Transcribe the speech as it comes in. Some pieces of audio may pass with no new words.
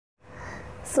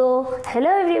Hello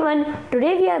everyone,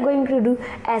 today we are going to do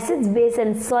acids, base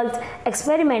and salts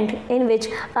experiment in which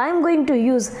I am going to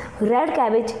use red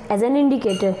cabbage as an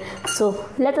indicator. So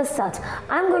let us start.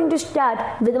 I am going to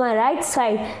start with my right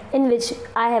side in which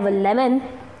I have a lemon,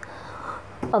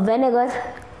 a vinegar,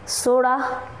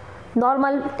 soda,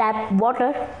 normal tap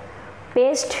water,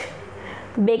 paste,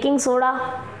 baking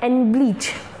soda and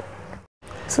bleach.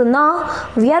 So now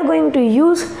we are going to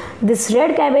use this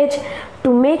red cabbage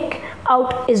to make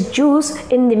out its juice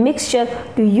in the mixture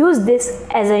to use this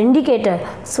as an indicator.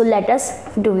 So let us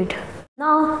do it.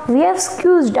 Now we have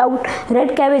squeezed out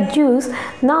red cabbage juice.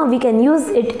 Now we can use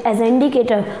it as an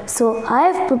indicator. So I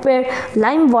have prepared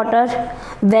lime water,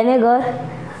 vinegar,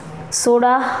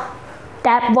 soda,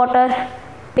 tap water,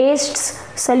 pastes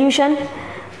solution,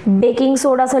 baking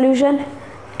soda solution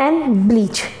and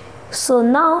bleach. So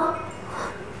now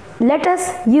let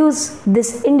us use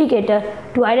this indicator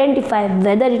to identify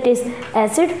whether it is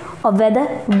acid or whether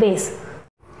base.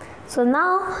 So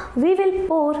now we will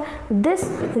pour this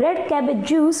red cabbage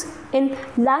juice in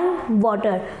lime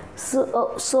water.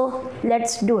 So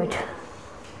let's do it.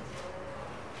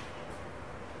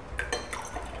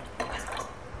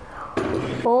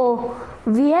 Oh,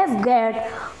 we have got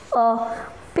a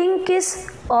pinkish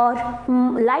or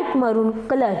light maroon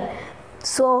color.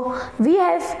 So we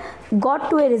have got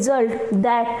to a result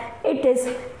that it is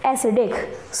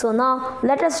acidic. So now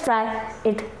let us try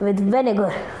it with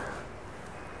vinegar.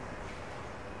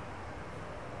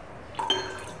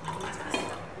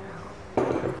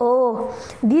 Oh,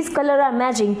 these colors are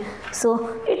matching.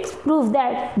 So it's proof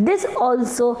that this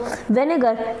also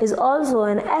vinegar is also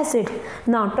an acid.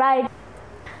 Now try it.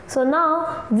 So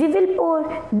now we will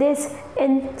pour this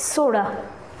in soda.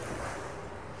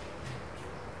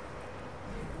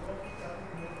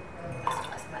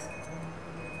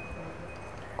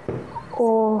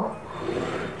 Oh,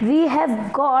 we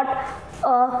have got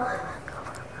a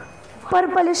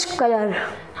purplish color.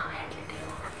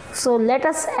 So let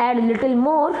us add a little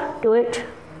more to it.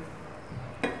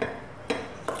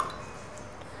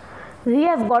 We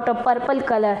have got a purple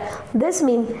color. This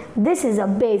means this is a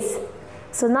base.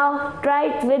 So now try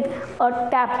it with a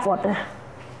tap water.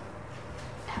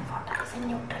 Tap water is a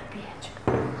neutral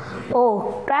pH.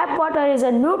 Oh, tap water is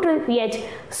a neutral pH.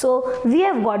 So we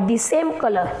have got the same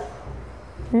color.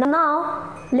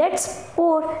 Now let's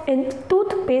pour in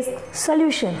toothpaste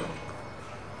solution.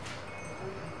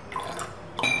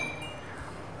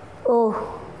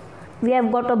 Oh, we have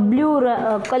got a blue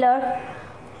color.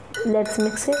 Let's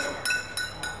mix it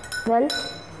well.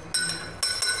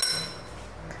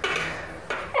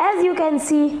 As you can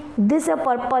see, this is a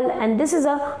purple and this is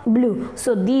a blue.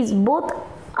 So these both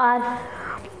are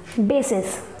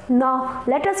bases. Now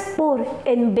let us pour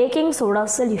in baking soda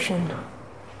solution.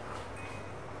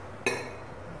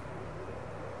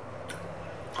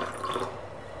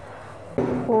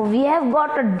 Oh, we have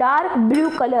got a dark blue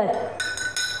color.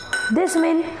 This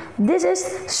means this is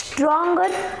stronger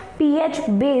pH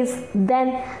base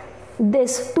than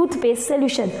this toothpaste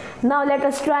solution. Now let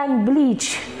us try and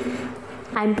bleach.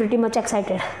 I am pretty much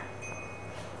excited.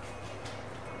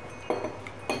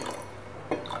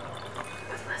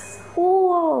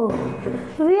 Oh,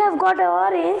 we have got an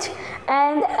orange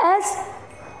and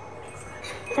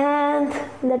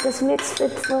let us mix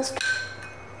it first.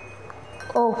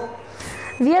 Oh,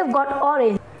 we have got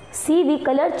orange. See the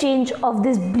color change of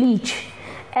this bleach.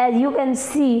 As you can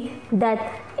see that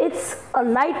it's a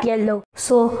light yellow.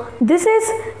 So this is,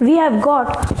 we have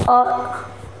got a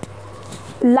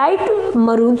light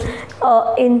maroon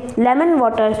in lemon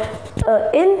water.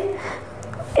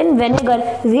 In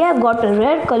vinegar we have got a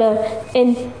red color.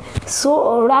 In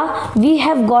soda we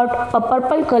have got a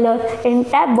purple color. In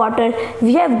tap water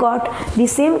we have got the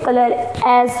same color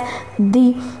as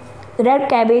the red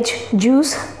cabbage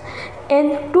juice.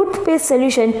 In toothpaste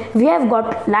solution we have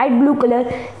got light blue color.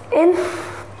 In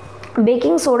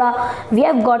baking soda we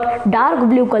have got dark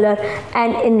blue color,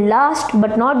 and in last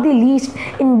but not the least,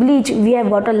 in bleach we have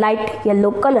got a light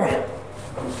yellow color.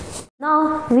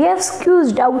 Now we have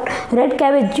squeezed out red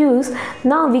cabbage juice.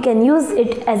 Now we can use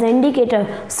it as an indicator.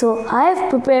 So I have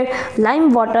prepared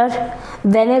lime water,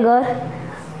 vinegar,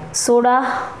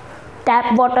 soda,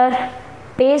 tap water,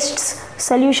 pastes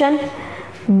solution,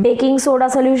 baking soda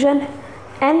solution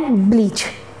and bleach.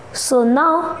 So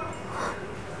now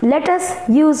let us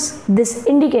use this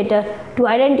indicator to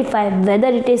identify whether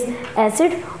it is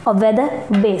acid or whether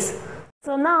base.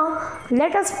 So now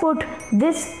let us put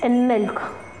this in milk.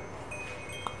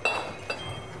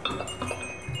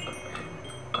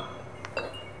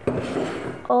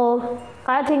 Oh,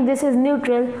 I think this is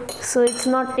neutral, so it's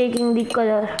not taking the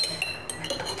color.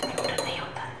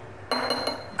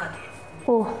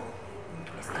 Oh,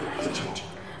 Its color is changing.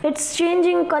 it's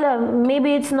changing color.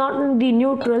 Maybe it's not the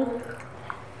neutral.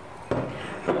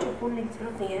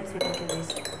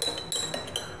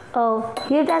 Oh,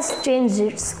 it has changed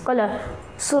its color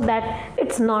so that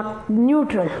it's not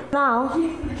neutral. Now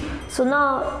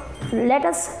let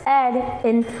us add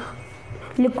in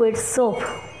liquid soap.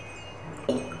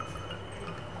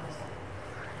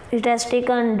 It has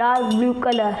taken dark blue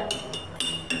color.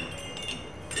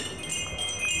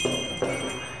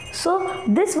 So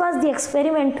this was the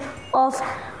experiment of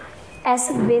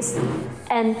acid base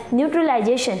and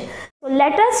neutralization. So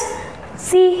let us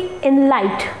see in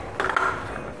light.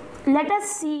 Let us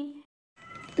see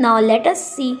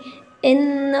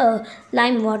in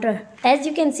lime water. As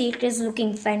you can see, it is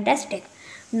looking fantastic.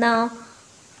 Now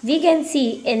we can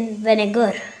see in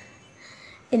vinegar.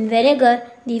 In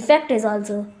vinegar, the effect is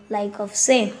also like of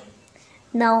same.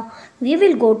 Now we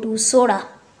will go to soda.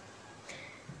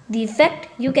 The effect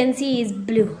you can see is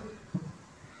blue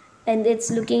and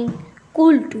it's looking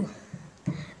cool too.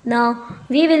 Now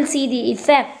we will see the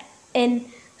effect in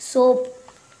soap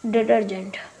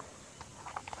detergent.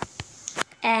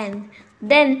 And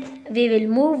then we will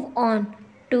move on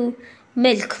to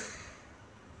milk.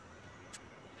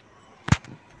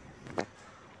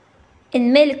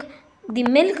 In milk, the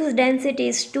milk's density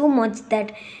is too much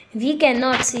that we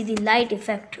cannot see the light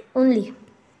effect only.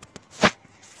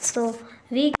 So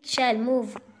we shall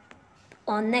move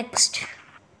on next.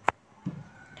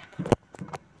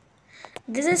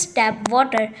 This is tap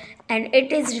water and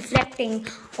it is reflecting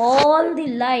all the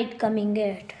light coming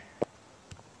at.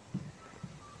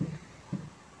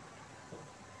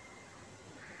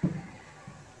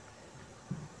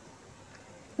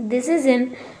 This is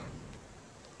in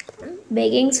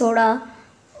baking soda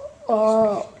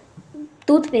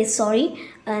toothpaste,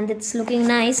 and it's looking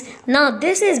nice. Now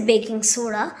this is baking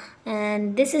soda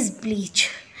and this is bleach.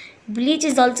 Bleach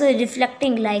is also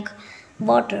reflecting like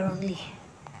water only.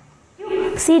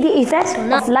 See the effect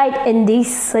of light in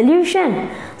this solution.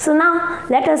 So now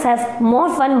let us have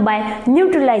more fun by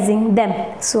neutralizing them.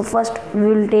 So first we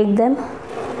will take them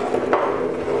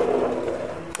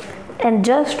and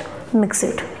just mix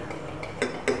it.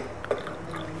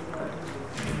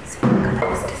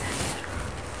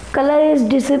 Color is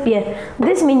disappear.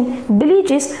 This means bleach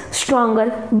is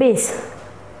stronger base.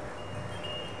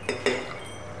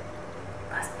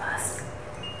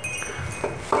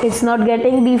 It's not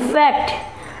getting the effect.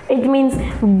 It means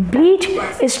bleach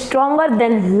is stronger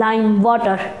than lime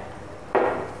water.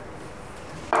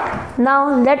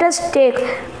 Now let us take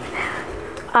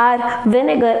our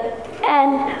vinegar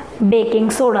and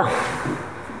baking soda.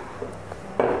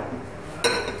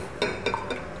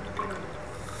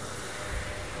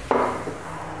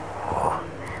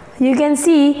 You can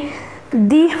see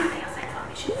the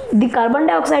carbon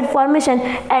dioxide formation,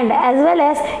 and as well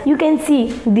as you can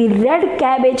see the red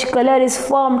cabbage color is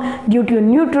formed due to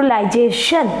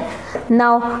neutralization.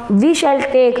 Now we shall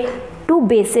take two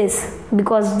bases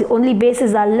because the only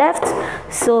bases are left.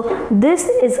 So this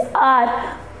is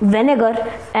our vinegar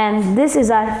and this is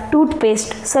our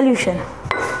toothpaste solution.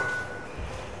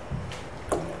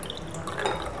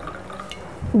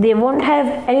 They won't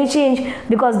have any change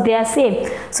because they are same.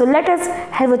 So let us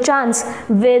have a chance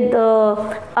with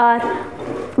our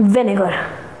vinegar.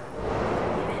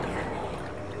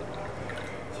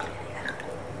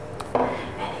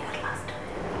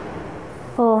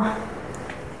 Oh,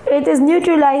 it is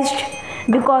neutralized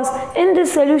because in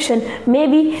this solution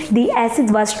maybe the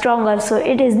acid was stronger, so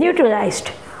it is neutralized.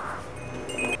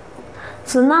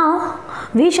 So now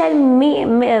we shall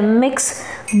mix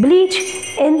bleach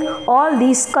in all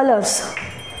these colors.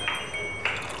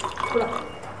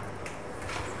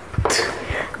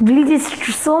 Bleach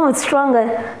is so much stronger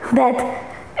that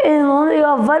in only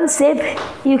one sip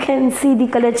you can see the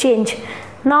color change.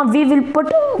 Now we will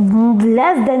put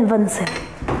less than one sip.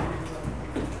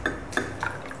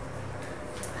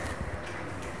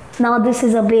 Now this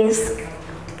is a base.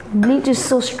 Bleach is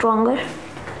so stronger,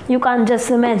 you can't just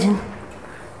imagine.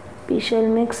 We shall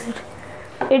mix it.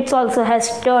 It also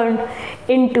has turned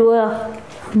into a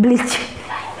bleach.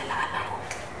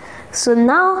 So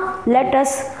now let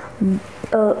us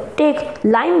take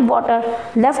lime water,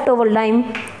 leftover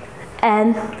lime,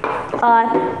 and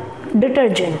our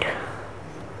detergent.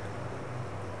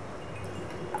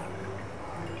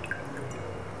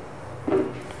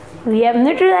 We have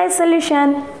neutralized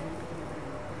solution.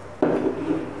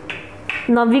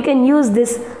 Now we can use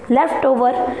this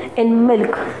leftover in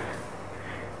milk.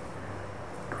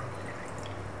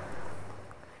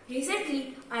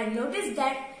 Recently, I noticed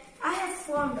that I have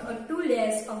formed a 2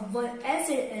 layers of one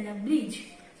acid and a bleach.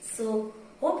 So,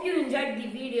 hope you enjoyed the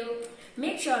video.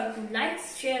 Make sure to like,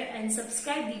 share and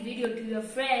subscribe the video to your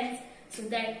friends so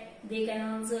that they can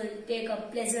also take a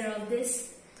pleasure of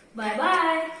this. Bye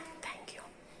bye. Thank you.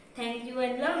 Thank you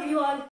and love you all.